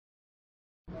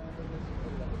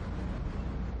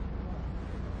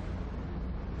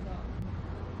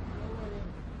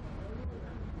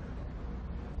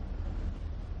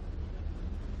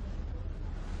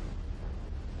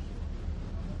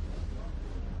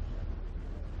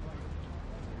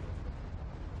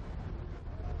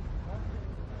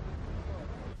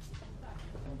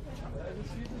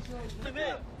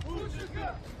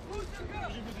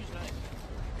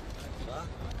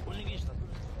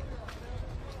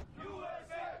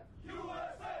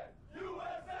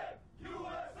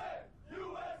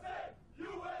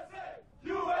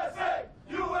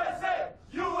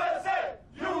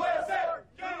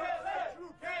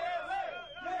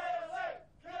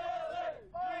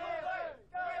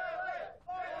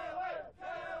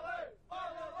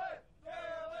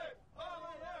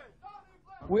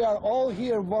We are all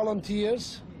here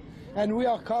volunteers, and we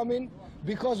are coming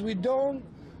because we don't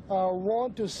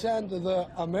want to send the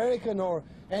American or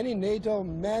any NATO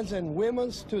men and women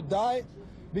to die,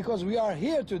 because we are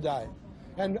here to die.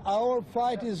 And our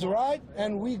fight is right,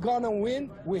 and we're gonna win.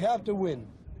 We have to win.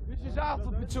 This is Alpha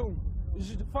Platoon. This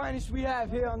is the finest we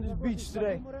have here on this beach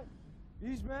today.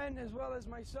 These men, as well as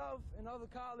myself and other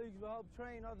colleagues, will help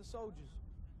train other soldiers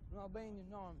in the Albanian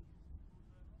army.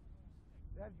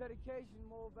 They have dedication and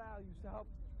moral values to help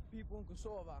people in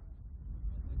Kosovo.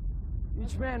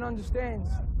 Each man understands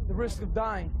the risk of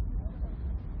dying.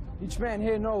 Each man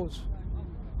here knows.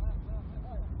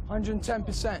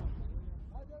 110%.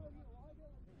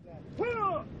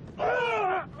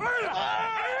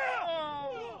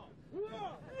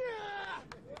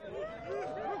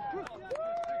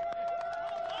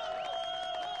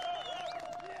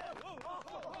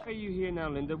 Why are you here now,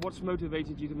 Linda? What's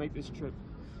motivated you to make this trip?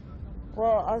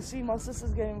 Well, I see my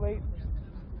sisters getting raped,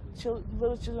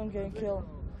 little children getting killed,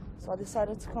 so I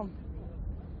decided to come.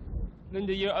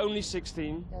 Linda, you're only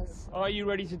 16. Yes. Are you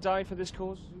ready to die for this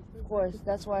cause? Of course,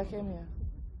 that's why I came here.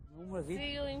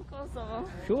 See you in Kosovo.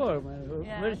 Sure, man.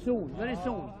 Yeah. Very soon, very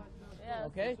soon. Yes,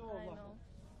 Okay? I know.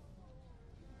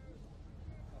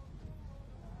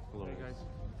 Hey, guys.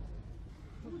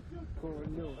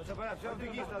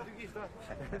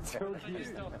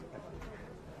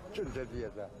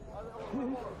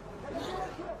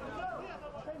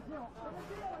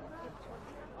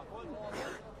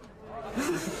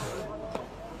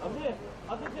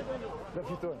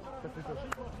 Capitão.